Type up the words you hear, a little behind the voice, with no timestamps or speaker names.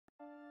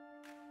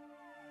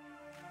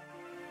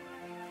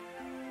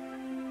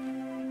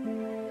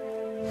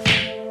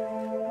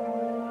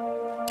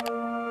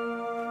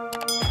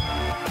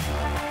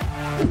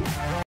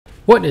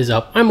What is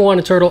up? I'm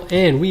Wanna Turtle,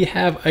 and we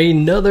have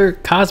another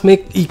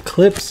Cosmic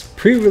Eclipse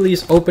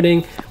pre-release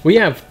opening. We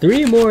have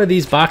 3 more of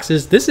these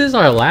boxes. This is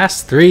our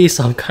last 3,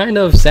 so I'm kind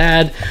of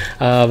sad.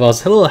 I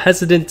was a little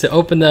hesitant to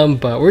open them,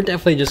 but we're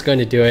definitely just going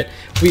to do it.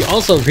 We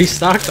also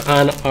restocked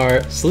on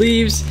our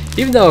sleeves,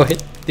 even though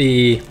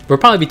we'll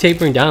probably be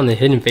tapering down the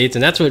hidden fates,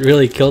 and that's what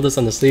really killed us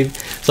on the sleeve.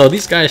 So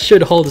these guys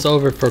should hold us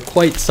over for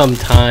quite some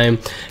time.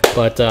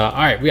 But all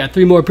right, we got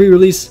 3 more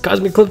pre-release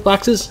Cosmic Eclipse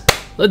boxes.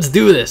 Let's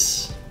do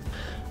this.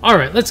 All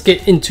right, let's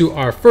get into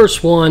our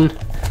first one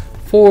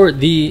for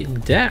the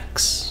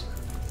decks.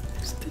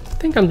 I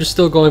think I'm just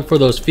still going for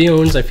those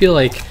Fiones. I feel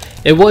like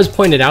it was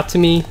pointed out to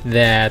me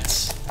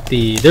that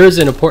there's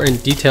an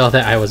important detail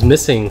that I was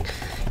missing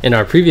in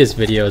our previous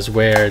videos,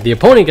 where the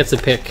opponent gets to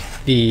pick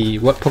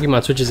what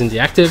Pokemon switches into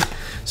active.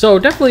 So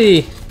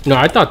definitely,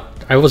 I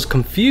thought I was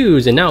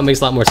confused, and now it makes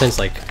a lot more sense.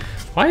 Like,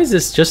 why is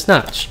this just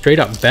not straight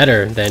up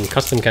better than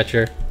Custom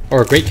Catcher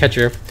or Great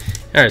Catcher?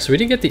 All right, so we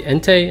did get the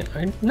Entei.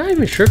 I'm not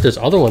even sure if there's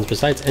other ones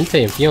besides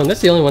Entei and Fion.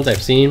 That's the only ones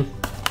I've seen.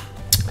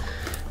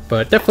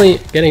 But definitely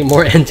getting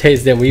more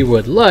Enteis than we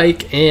would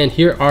like. And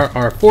here are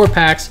our 4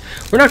 packs.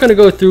 We're not going to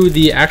go through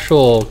the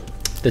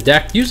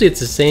deck. Usually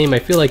it's the same. I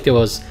feel like there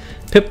was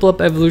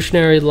Piplup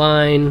Evolutionary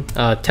Line,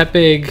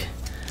 Tepig,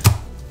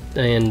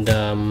 and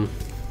the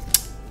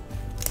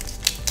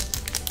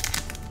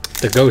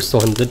Ghost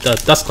one, the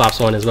Dusclops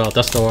one as well,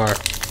 Dust Noir.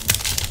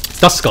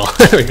 Duskull.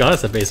 There we go,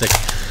 that's the basic.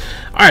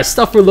 Alright,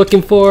 stuff we're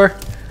looking for.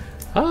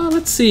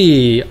 Let's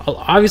see.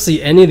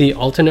 Obviously, any of the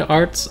alternate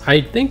arts.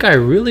 I think I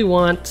really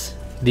want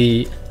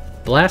the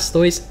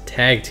Blastoise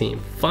tag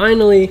team.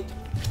 Finally,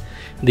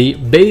 the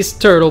base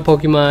turtle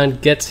Pokemon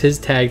gets his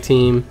tag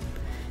team.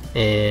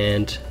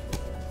 And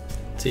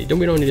let's see,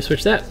 we don't need to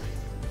switch that.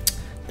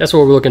 That's what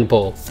we're looking to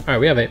pull.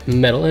 Alright, we have a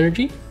Metal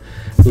Energy,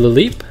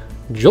 Laleep,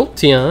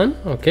 Jolteon.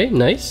 Okay,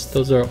 nice.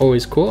 Those are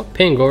always cool.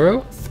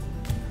 Pangoro,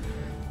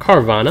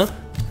 Carvana,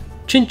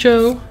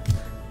 Chincho,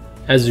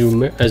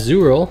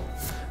 Azurill,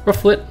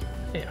 Rufflet,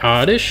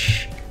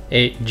 Oddish,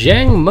 a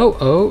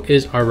Jangmo-o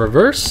is our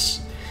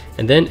reverse,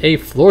 and then a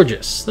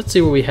Florges. Let's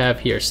see what we have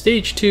here.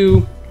 Stage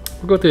 2,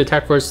 we'll go through the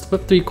attack first.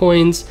 Flip 3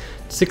 coins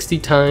 60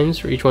 times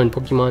for each one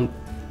Pokemon.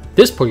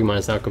 This Pokemon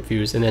is now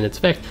confused, and then its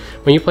effect.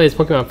 When you play this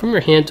Pokemon from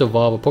your hand to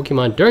evolve a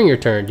Pokemon during your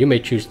turn, you may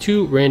choose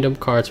 2 random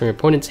cards from your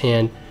opponent's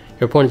hand.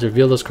 Your opponents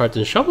reveal those cards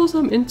and shovels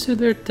them into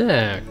their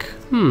deck.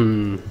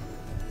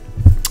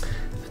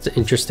 That's an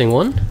interesting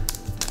one.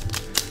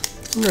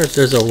 I wonder if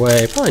there's a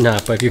way, probably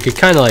not, but if you could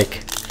kind of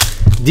like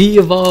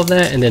de-evolve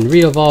that and then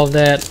re-evolve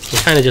that, and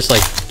kind of just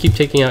like keep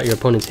taking out your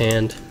opponent's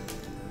hand.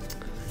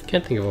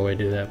 Can't think of a way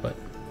to do that, but.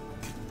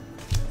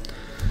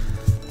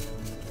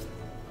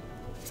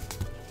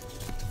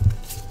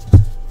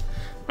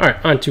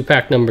 Alright, on to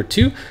pack number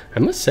 2. I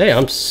must say,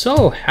 I'm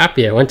so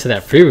happy I went to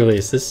that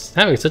pre-release. This is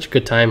having such a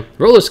good time.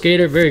 Roller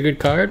Skater, very good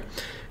card.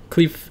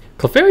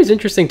 Clefairy's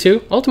interesting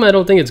too. Ultimate, I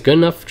don't think it's good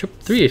enough. Trip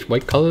 3,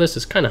 white colorless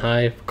is kind of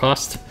high for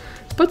cost.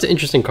 But it's an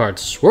interesting card.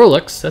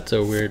 Swirlix, that's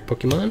a weird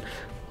Pokemon.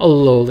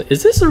 Alola,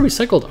 is this a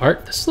recycled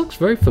art? This looks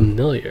very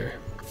familiar.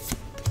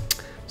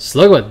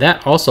 Slugma,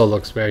 that also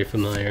looks very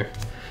familiar.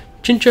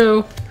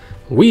 Chincho,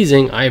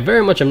 Weezing, I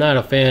very much am not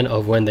a fan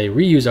of when they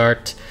reuse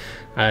art.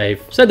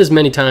 I've said this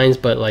many times,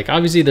 but like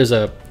obviously there's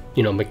a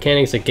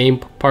mechanics, a game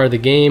part of the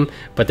game,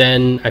 but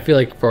then I feel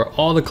like for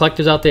all the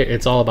collectors out there,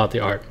 it's all about the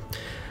art.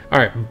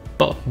 Alright,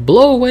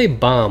 Blow Away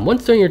Bomb.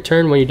 Once during your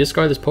turn, when you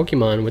discard this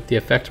Pokemon with the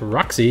effect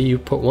Roxy, you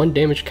put 1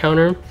 damage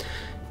counter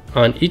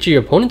on each of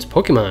your opponent's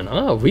Pokemon.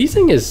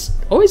 Weezing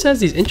always has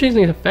these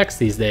interesting effects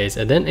these days.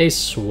 And then a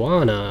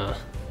Swanna.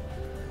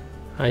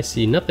 I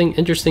see nothing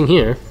interesting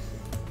here.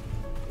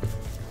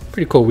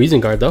 Pretty cool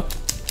Weezing card though.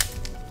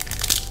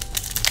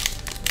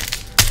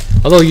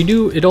 Although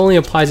it only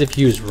applies if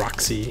you use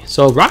Roxy.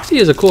 So Roxy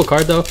is a cool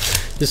card though.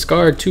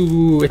 Discard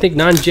 2, I think,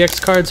 non-GX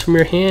cards from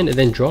your hand, and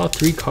then draw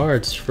 3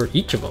 cards for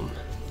each of them.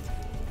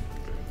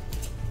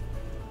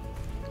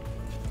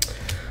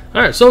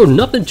 Alright, so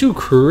nothing too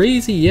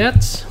crazy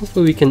yet.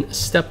 Hopefully we can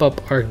step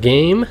up our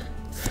game.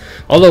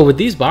 Although with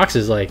these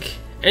boxes, like,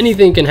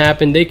 anything can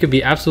happen. They could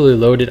be absolutely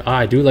loaded.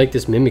 I do like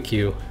this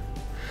Mimikyu.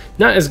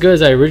 Not as good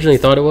as I originally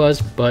thought it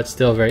was, but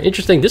still very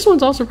interesting. This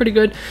one's also pretty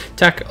good.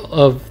 Attack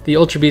of the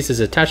Ultra Beast is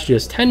attached to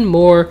just 10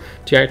 more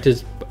to act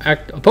as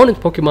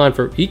opponent's Pokemon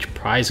for each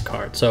prize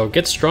card, so it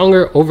gets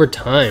stronger over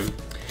time.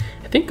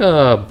 I think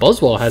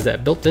Buzzwole has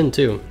that built in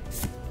too.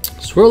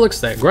 Swirlix,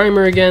 that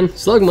Grimer again.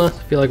 Slugma,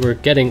 I feel like we're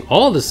getting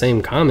all the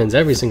same commons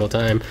every single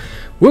time.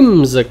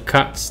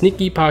 Whimsicott,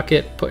 Sneaky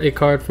Pocket, put a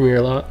card from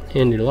your hand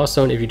in your Lost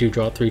Zone if you do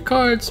draw 3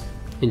 cards.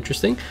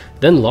 Interesting.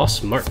 Then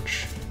Lost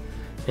March.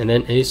 And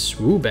then a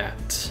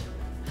Swoobat.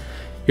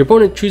 Your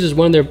opponent chooses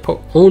one of their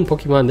own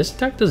Pokemon. This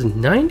attack does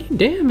 90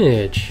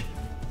 damage.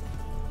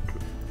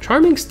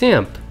 Charming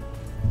Stamp.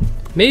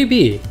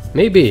 Maybe.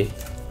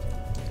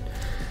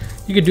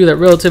 You could do that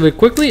relatively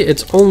quickly.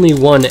 It's only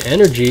 1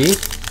 energy.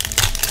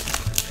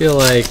 I feel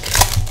like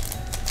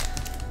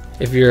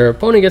if your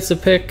opponent gets a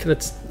pick,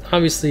 that's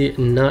obviously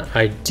not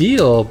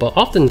ideal, but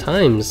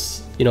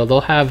oftentimes you know,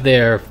 they'll have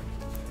the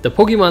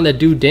Pokemon that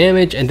do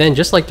damage, and then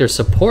just like their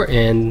support,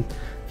 and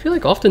I feel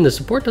like often the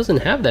support doesn't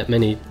have that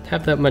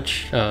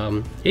much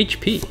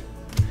HP.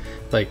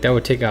 Like that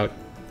would take out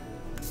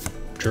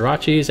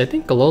Jirachis. I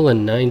think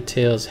Alolan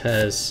Ninetales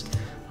has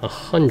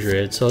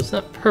 100, so it's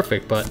not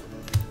perfect, but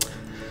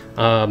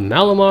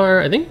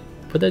Malamar, I think,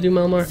 would that do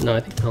Malamar? No, I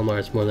think Malamar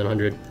is more than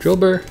 100.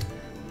 Drillbur,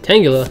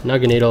 Tangela,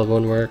 Naganadel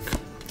won't work.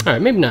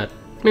 Alright, maybe not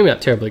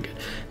terribly good.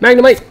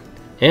 Magnemite,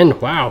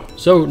 and wow,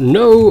 so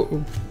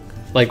no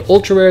like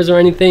ultra rares or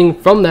anything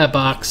from that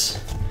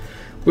box.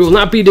 We will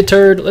not be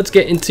deterred. Let's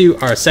get into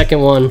our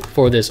second one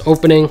for this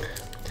opening.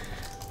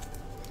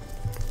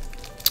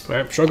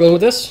 Alright, I'm struggling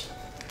with this.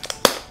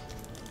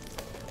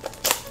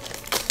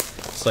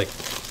 It's like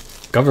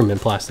government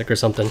plastic or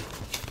something.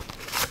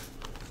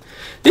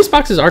 These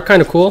boxes are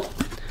kind of cool.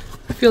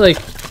 I feel like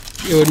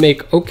it would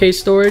make okay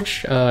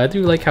storage. I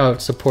do like how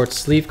it supports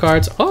sleeve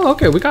cards. Oh,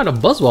 okay, we got a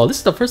Buzzwole. This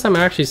is the first time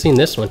I've actually seen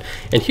this one.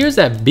 And here's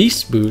that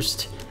Beast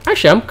Boost.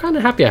 Actually, I'm kind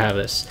of happy I have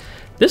this.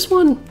 This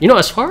one, you know,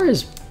 as far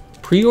as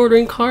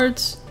pre-ordering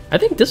cards, I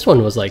think this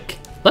one was like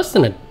less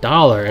than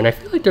 $1, and I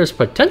feel like there's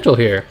potential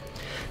here.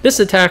 This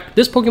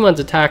Pokemon's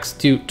attacks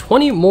do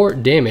 20 more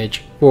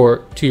damage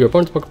to your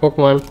opponent's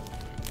Pokemon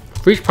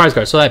for each prize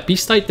card. So that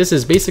Beastite, this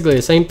is basically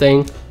the same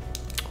thing,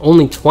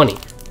 only 20.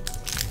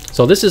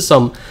 So this is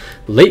some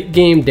late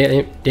game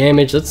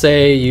damage. Let's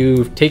say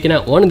you've taken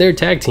out one of their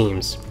tag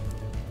teams.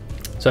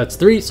 So that's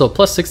 3, so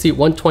plus 60,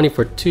 120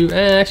 for 2.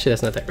 Actually,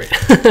 that's not that great.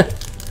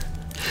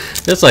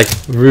 That's like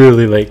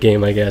really late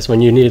game, I guess,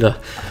 when you need a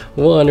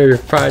 1 or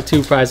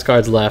 2 prize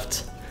cards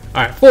left.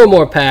 Alright, 4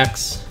 more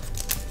packs.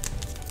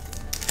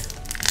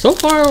 So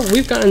far,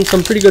 we've gotten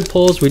some pretty good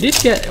pulls. We did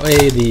get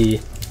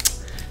the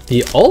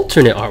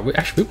alternate art.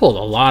 We pulled a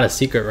lot of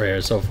secret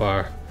rares so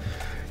far.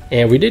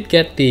 And we did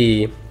get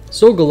the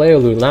Solgaleo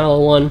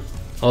Lunala one,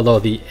 although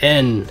the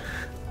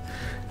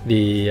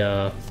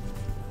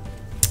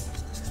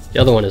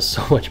other one is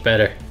so much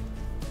better.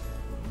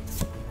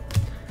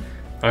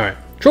 Alright,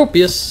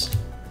 Tropius,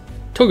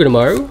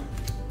 Togedemaru,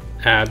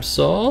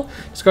 Absol.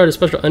 Discard a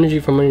special energy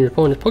from one of your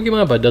opponent's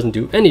Pokemon, but it doesn't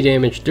do any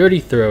damage. Dirty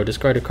Throw,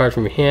 discard a card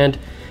from your hand.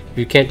 If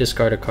you can't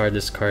discard a card,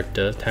 this card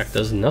attack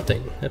does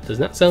nothing. That does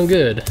not sound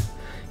good.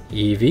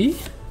 Eevee,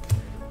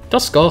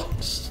 Duskull,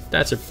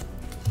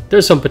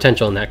 there's some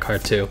potential in that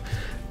card too.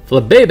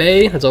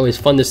 Flabebe, that's always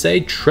fun to say.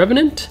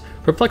 Trevenant,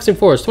 Perplexing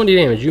Force, 20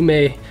 damage. You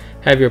may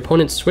have your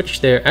opponent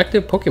switch their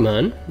active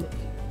Pokemon.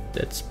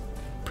 That's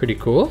pretty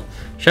cool.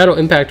 Shadow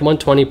Impact,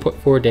 120, put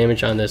 4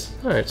 damage on this.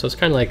 Alright, so it's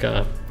kind of like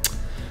a...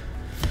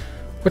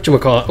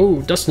 whatchamacallit?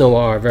 Oh, Dust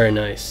Noir, very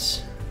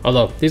nice.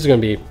 Although, these are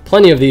going to be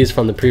plenty of these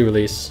from the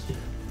pre-release.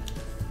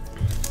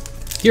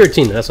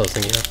 Giratina, that's what I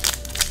was thinking of.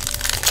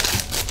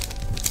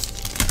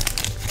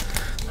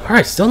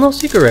 Alright, still no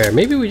secret rare.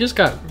 Maybe we just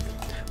got...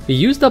 we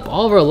used up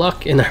all of our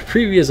luck in our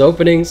previous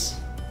openings.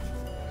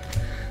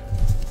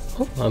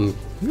 Oh, I'm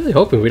really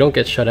hoping we don't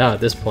get shut out at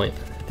this point,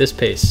 at this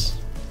pace.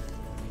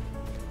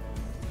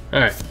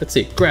 Alright, let's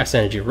see. Grass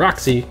Energy,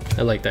 Roxy,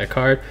 I like that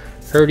card.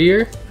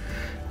 Herdier,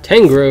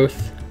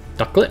 Tangrowth,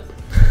 Ducklet,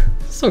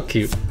 so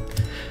cute.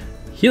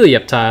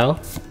 Helioptile,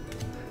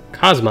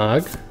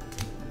 Cosmog,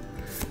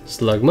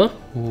 Slugma,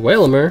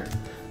 Wailmer.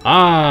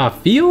 Ah,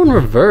 Fion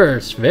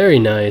Reverse, very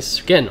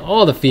nice. Getting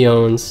all the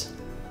Fions.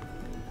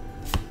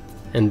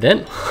 And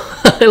then,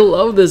 I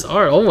love this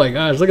art. Oh my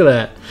gosh, look at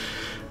that.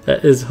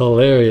 That is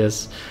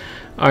hilarious.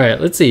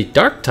 Alright, let's see.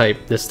 Dark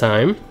type this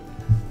time.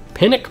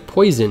 Panic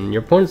Poison.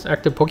 Your opponent's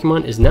active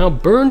Pokemon is now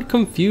burned,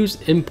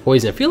 confused, and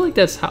poisoned. I feel like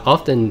that's how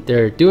often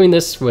they're doing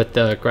this with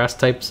grass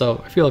type,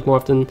 so I feel like more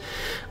often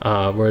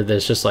where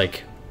there's just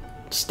like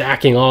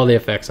stacking all the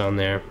effects on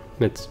there.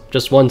 It's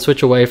just one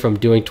switch away from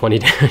doing 20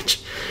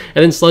 damage.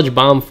 And then Sludge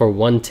Bomb for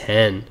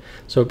 110.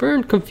 So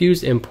burned,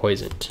 confused, and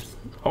poisoned.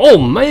 Oh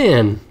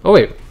man! Oh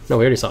wait, no,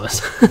 we already saw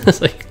this.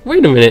 It's like,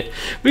 wait a minute,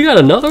 we got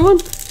another one?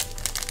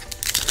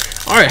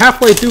 Alright,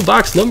 halfway through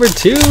box number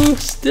 2,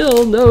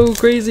 still no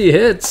crazy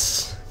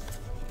hits.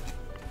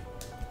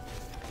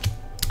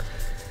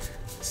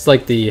 It's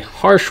like the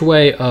harsh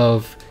way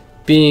of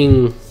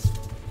being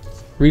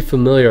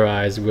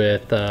refamiliarized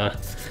with,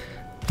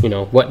 you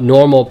know, what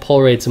normal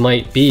pull rates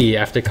might be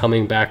after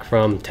coming back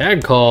from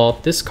Tag Call.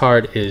 This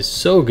card is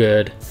so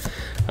good.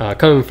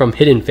 Coming from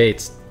Hidden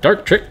Fates,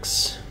 Dark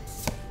Tricks,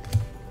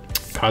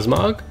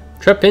 Cosmog,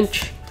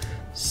 Trapinch,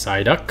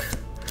 Psyduck,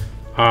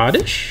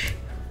 Oddish,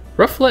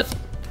 Rufflet,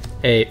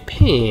 a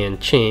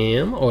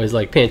Pancham, always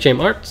like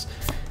Pancham arts,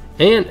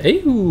 and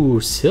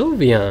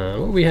Sylveon.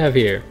 What do we have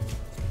here?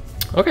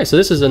 Okay, so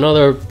this is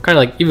another kind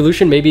of like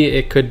evolution. Maybe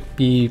it could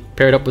be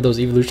paired up with those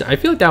evolution. I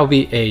feel like that will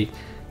be a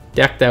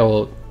deck that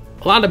will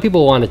a lot of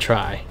people want to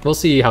try. We'll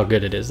see how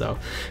good it is though.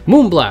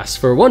 Moonblast,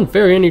 for 1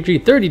 fairy energy,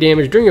 30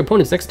 damage. During your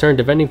opponent's next turn,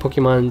 defending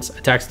Pokemon's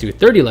attacks do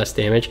 30 less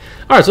damage.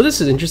 Alright, so this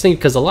is interesting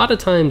because a lot of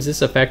times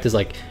this effect is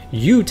like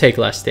you take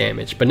less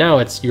damage, but now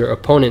it's your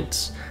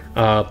opponent's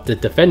the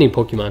defending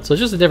Pokemon. So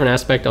it's just a different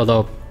aspect,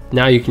 although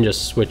now you can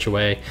just switch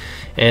away.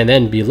 And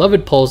then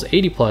Beloved Pulse,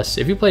 80 plus.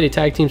 If you played a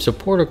tag team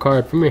supporter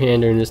card from your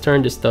hand during this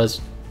turn, this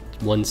does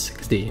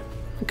 160.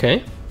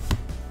 Okay.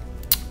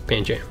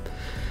 Panjam.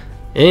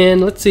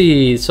 And let's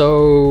see,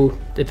 so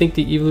I think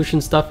the evolution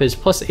stuff is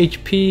plus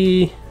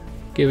HP.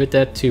 Give it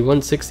that to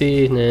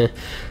 160. Nah.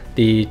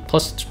 The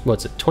plus,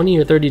 what's it, 20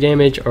 or 30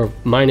 damage, or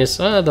minus,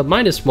 the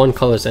minus 1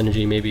 colorless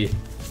energy maybe.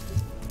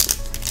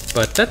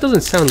 But that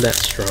doesn't sound that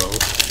strong.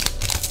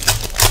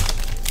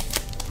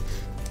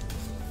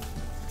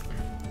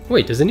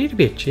 Wait, does it need to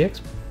be a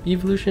GX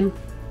evolution?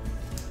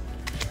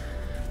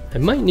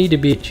 It might need to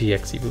be a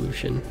GX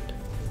evolution.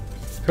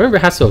 Remember,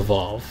 it has to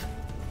evolve.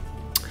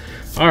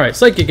 Alright,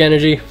 Psychic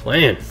Energy,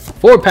 land.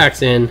 4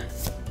 packs in.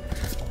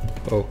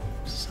 Oh,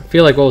 I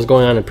feel like what was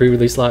going on in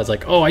pre-release slot is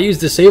like, oh, I use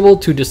disable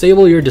to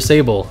disable your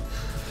disable.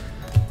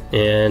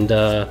 And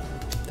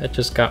that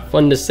just got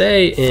fun to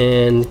say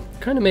and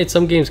kind of made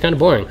some games kind of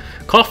boring.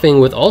 Coughing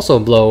with also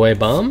blow away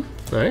bomb.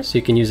 Alright, so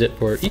you can use it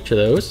for each of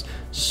those.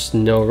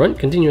 Snow Run,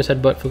 continuous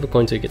headbutt, flip a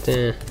coin to get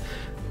to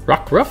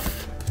Rock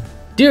Ruff.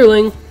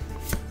 Deerling.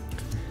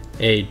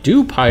 A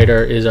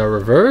Dewpider is a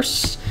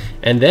reverse.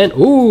 And then,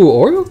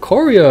 ooh,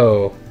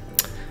 Choreo.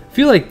 I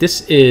feel like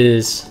this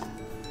is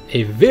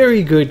a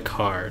very good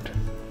card.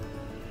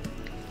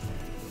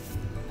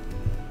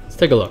 Let's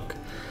take a look.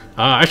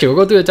 Actually,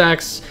 we'll go through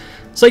attacks.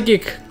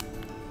 Psychic,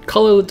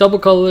 color, double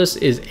colorless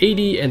is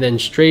 80, and then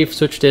Strafe,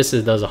 switch this,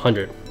 it does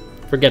 100.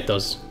 Forget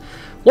those.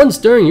 Once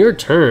during your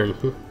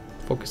turn,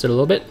 focus it a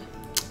little bit.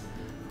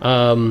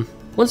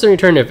 Once during your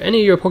turn, if any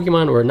of your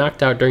Pokemon were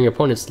knocked out during your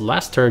opponent's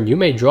last turn, you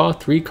may draw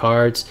 3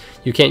 cards.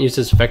 You can't use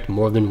this effect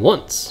more than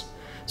once.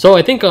 So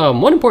I think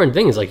one important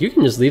thing is like you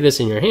can just leave this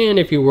in your hand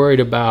if you're worried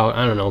about,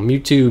 I don't know,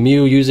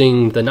 Mew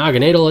using the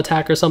Naganadel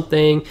attack or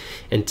something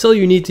until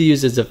you need to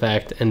use this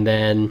effect. And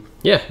then,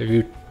 yeah, if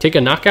you take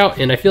a knockout,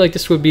 and I feel like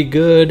this would be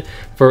good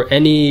for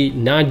any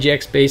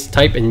non-GX based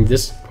type, and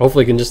this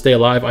hopefully can just stay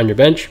alive on your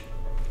bench.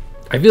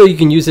 I feel you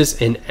can use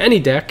this in any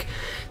deck.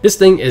 This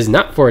thing is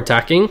not for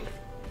attacking,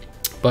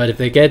 but if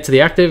they get to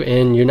the active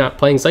and you're not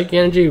playing Psychic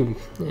Energy,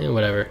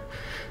 whatever.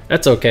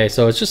 That's okay.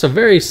 So it's just a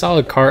very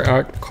solid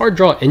card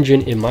draw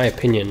engine in my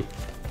opinion.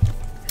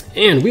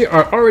 And we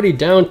are already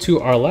down to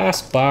our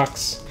last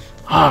box.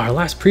 Our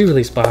last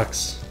pre-release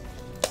box.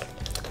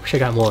 Wish I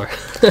got more.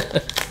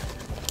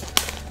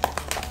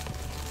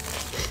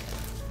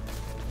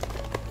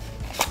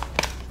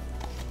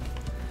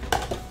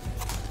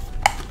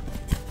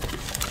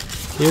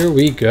 Here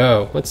we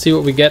go. Let's see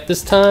what we get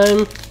this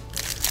time.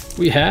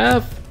 We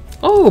have,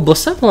 oh,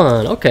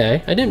 Blacephalon.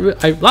 Okay, I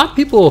didn't. A lot of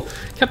people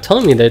kept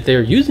telling me that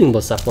they're using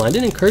Blacephalon. It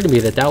didn't occur to me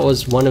that that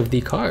was one of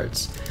the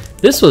cards.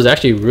 This was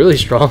actually really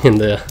strong in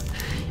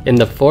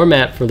the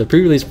format for the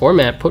pre-release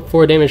format. Put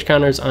 4 damage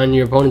counters on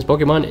your opponent's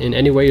Pokemon in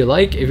any way you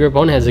like. If your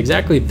opponent has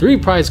exactly 3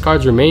 prize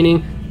cards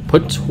remaining,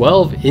 put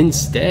 12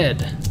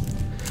 instead.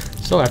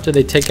 So after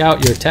they take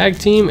out your tag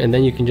team, and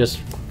then you can just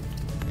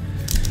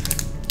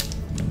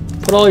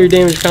put all your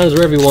damage counters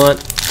wherever you want,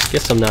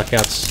 get some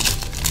knockouts.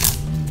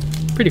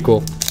 Pretty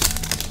cool.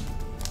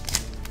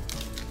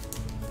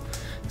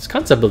 This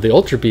concept of the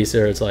Ultra Beast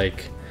there is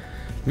like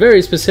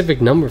very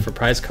specific number for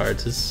prize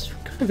cards. It's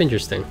kind of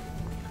interesting.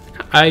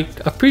 I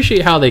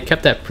appreciate how they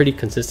kept that pretty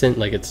consistent.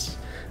 Like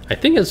I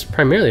think it's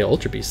primarily an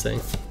Ultra Beast thing.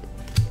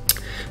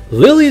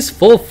 Lily's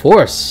Full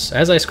Force.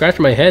 As I scratch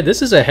my head,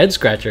 this is a head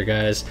scratcher,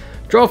 guys.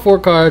 Draw 4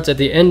 cards at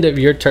the end of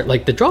your turn.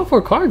 Like the draw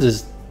 4 cards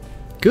is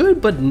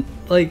good, but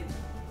like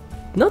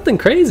nothing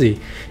crazy.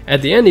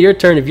 At the end of your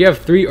turn, if you have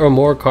 3 or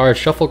more cards,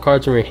 shuffle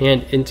cards from your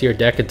hand into your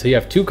deck until you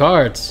have 2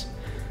 cards.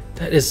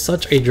 That is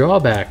such a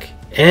drawback.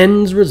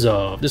 Ends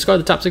resolve.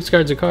 Discard the top 6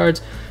 cards of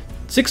cards.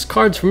 6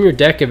 cards from your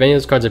deck. If any of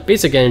those cards are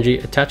basic energy,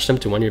 attach them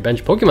to one of your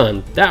bench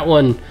Pokemon. That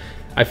one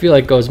I feel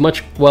like goes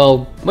much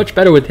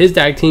better with his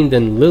tag team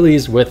than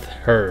Lily's with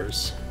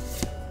hers.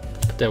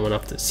 Put that one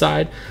off to the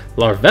side.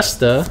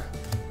 Larvesta,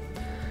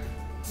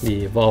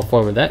 the evolved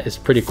form of that, is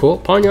pretty cool.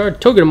 Pawniard,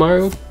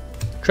 Togedemaru,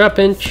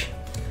 Trapinch,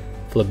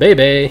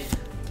 Flabebe,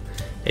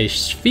 a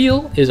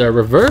Spheal is our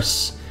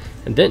reverse,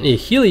 and then a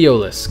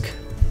Heliolisk.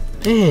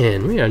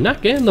 Man, we are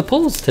not getting the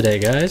pulls today,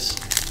 guys.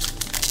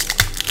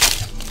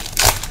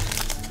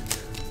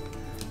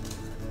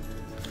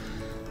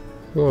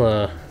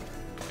 Well,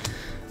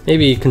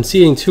 maybe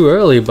conceding too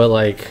early, but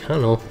like, I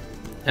don't know,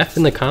 F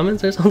in the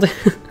comments or something?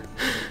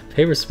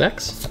 Pay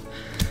respects.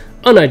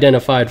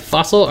 Unidentified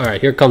fossil.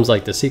 Alright, here comes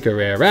like the secret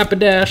rare.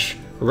 Rapidash,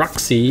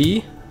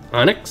 Roxy,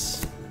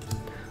 Onyx,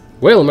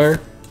 Whalmer,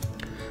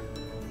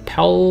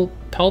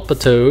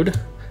 Palpitoad,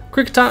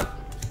 Kricketot,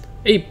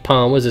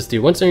 Apom. What does this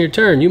do? Once on your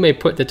turn, you may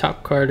put the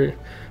top card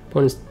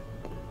opponent's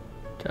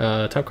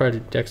top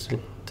card deck to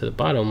the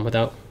bottom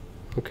without.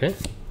 Okay.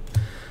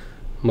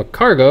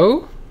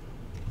 Macargo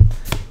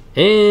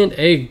and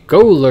a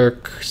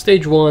Golurk.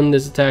 Stage 1.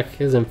 This attack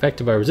is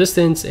infected by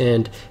resistance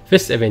and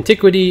Fist of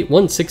Antiquity.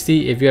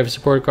 160. If you have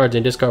supporter cards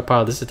in discard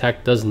pile, this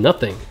attack does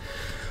nothing.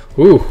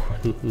 Ooh,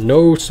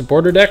 no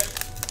supporter deck?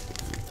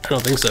 I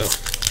don't think so.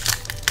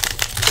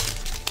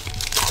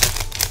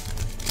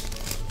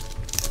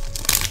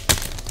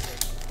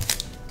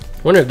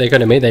 Wonder if they could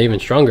have made that even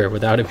stronger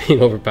without it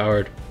being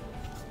overpowered.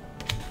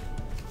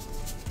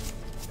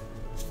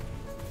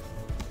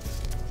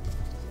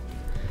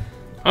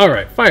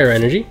 Alright, Fire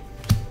Energy.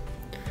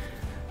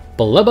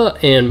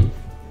 Baleba and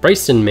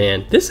Bryson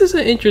Man. This is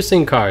an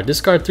interesting card.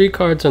 Discard 3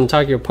 cards on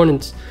top of your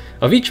opponent's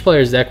of each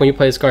player's deck. When you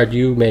play this card,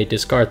 you may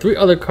discard 3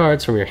 other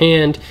cards from your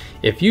hand.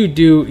 If you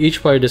do,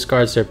 each player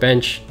discards their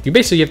bench. You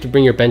basically have to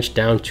bring your bench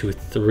down to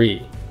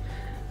 3.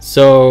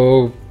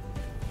 So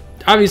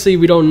obviously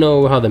we don't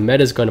know how the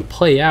meta is going to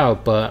play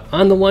out, but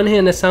on the one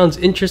hand that sounds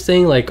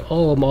interesting, like,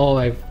 oh,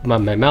 my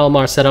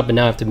Malamar set up and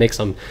now I have to make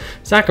some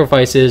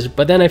sacrifices.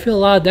 But then I feel a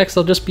lot of decks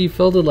will just be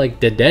filled with like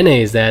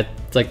Dedenes that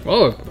it's like,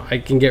 oh, I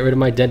can get rid of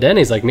my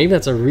Dedenes. Like maybe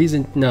that's a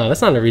reason. No,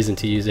 that's not a reason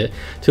to use it.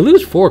 To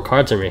lose 4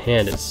 cards from your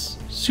hand is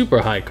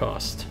super high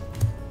cost.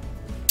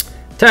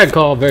 Tag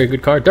Call, very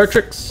good card.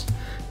 Dartrix,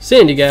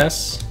 Sandy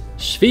Gas,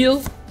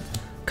 Spiel,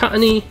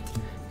 Cottony,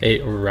 a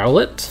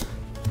Rowlet,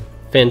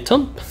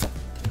 Phantom,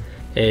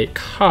 a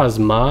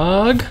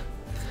Cosmog,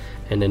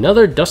 and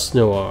another Dust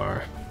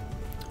Noir.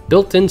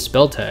 Built-in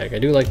spell tag. I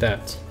do like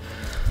that.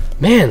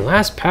 Man,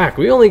 last pack.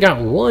 We only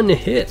got 1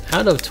 hit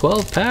out of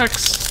 12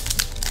 packs.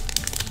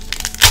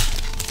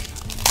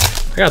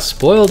 I got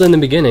spoiled in the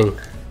beginning.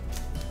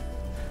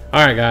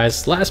 Alright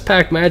guys, last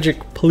pack magic,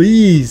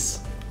 please.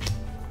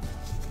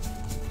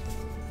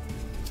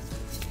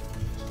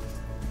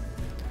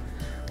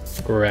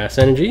 Grass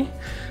Energy,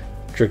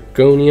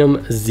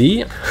 Dragonium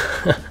Z.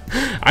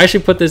 I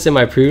should put this in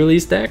my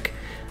pre-release deck.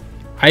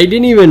 I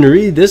didn't even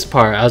read this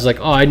part. I was like,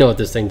 oh, I know what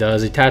this thing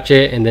does. Attach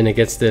it and then it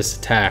gets this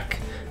attack.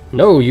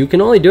 No, you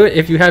can only do it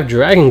if you have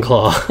Dragon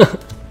Claw.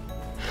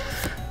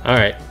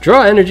 Alright,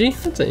 Draw Energy.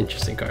 That's an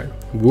interesting card.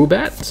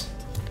 Woobat,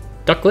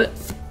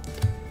 Ducklet,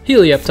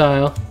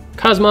 Helioptile,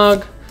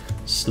 Cosmog,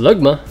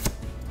 Slugma.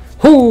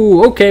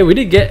 Ooh, okay, we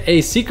did get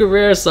a secret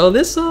rare, so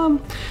this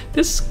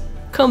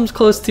comes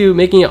close to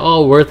making it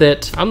all worth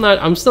it.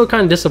 I'm still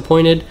kind of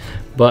disappointed,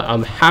 but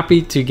I'm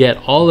happy to get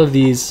all of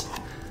these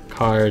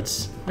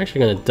cards. I'm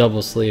actually gonna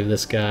double sleeve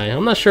this guy.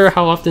 I'm not sure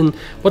how often,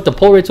 what the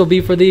pull rates will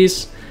be for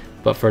these,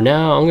 but for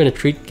now I'm gonna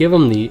give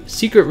them the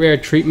secret rare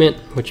treatment,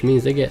 which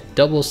means they get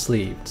double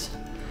sleeved,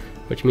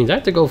 which means I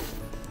have to go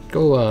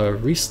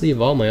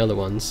re-sleeve all my other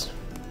ones.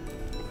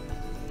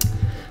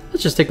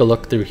 Let's just take a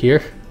look through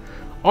here.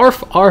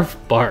 Arf Arf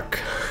Bark.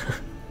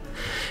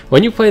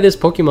 When you play this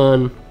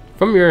Pokemon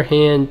from your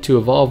hand to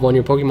evolve one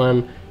of your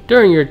Pokemon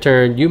during your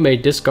turn, you may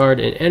discard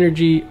an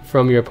energy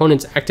from your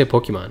opponent's active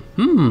Pokemon.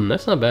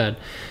 That's not bad.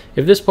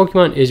 If this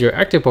Pokemon is your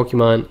active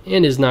Pokemon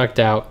and is knocked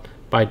out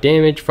by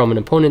damage from an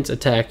opponent's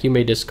attack, you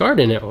may discard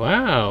it.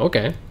 Wow,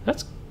 okay.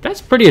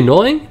 That's pretty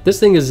annoying. This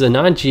thing is a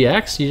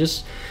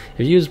non-GX. If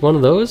you use one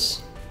of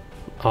those,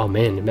 oh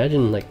man,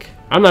 imagine, like,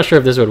 I'm not sure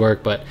if this would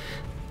work, but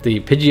the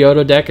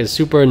Pidgeotto deck is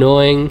super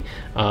annoying.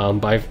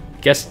 But I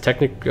guess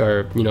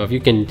if you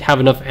can have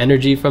enough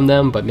energy from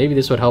them, but maybe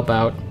this would help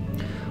out.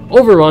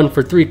 Overrun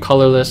for 3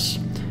 colorless.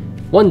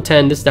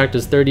 110, this deck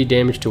does 30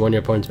 damage to one of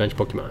your opponent's bench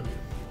Pokemon.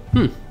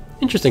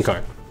 Interesting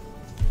card.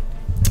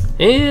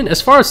 And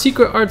as far as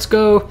secret arts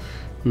go,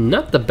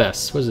 not the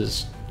best. What is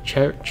this?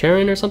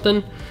 Charon or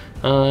something?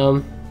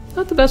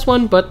 Not the best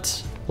one,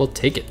 but we'll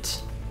take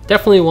it.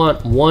 Definitely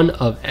want one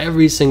of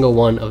every single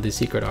one of the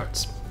secret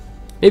arts.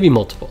 Maybe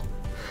multiple.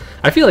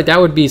 I feel like that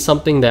would be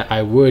something that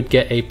I would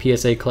get a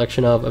PSA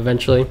collection of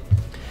eventually.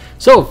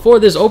 So for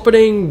this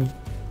opening,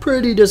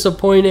 pretty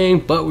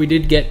disappointing, but we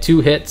did get 2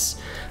 hits.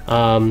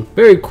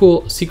 Very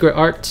cool secret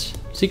art,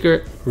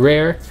 secret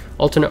rare,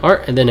 alternate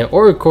art, and then an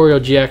Oricorio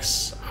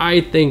GX.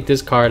 I think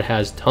this card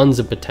has tons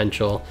of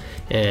potential,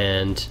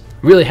 and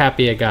really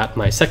happy I got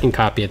my second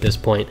copy at this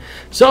point.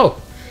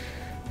 So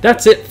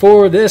that's it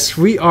for this.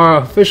 We are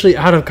officially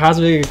out of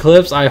Cosmic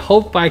Eclipse. I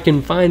hope I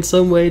can find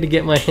some way to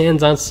get my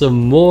hands on some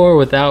more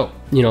without,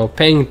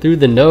 paying through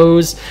the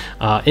nose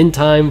in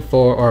time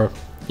for, or,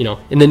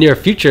 in the near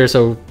future.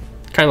 So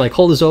kind of like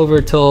hold this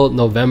over till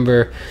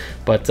November.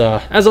 But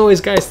as always,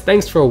 guys,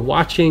 thanks for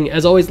watching.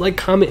 As always, like,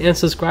 comment, and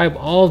subscribe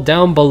all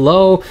down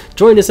below.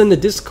 Join us in the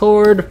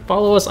Discord.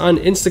 Follow us on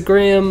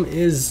Instagram.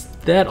 Is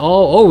that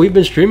all? Oh, we've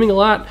been streaming a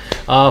lot.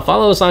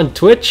 Follow us on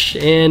Twitch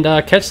and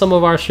catch some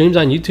of our streams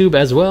on YouTube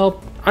as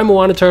well. I'm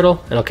Moana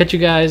Turtle, and I'll catch you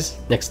guys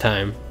next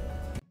time.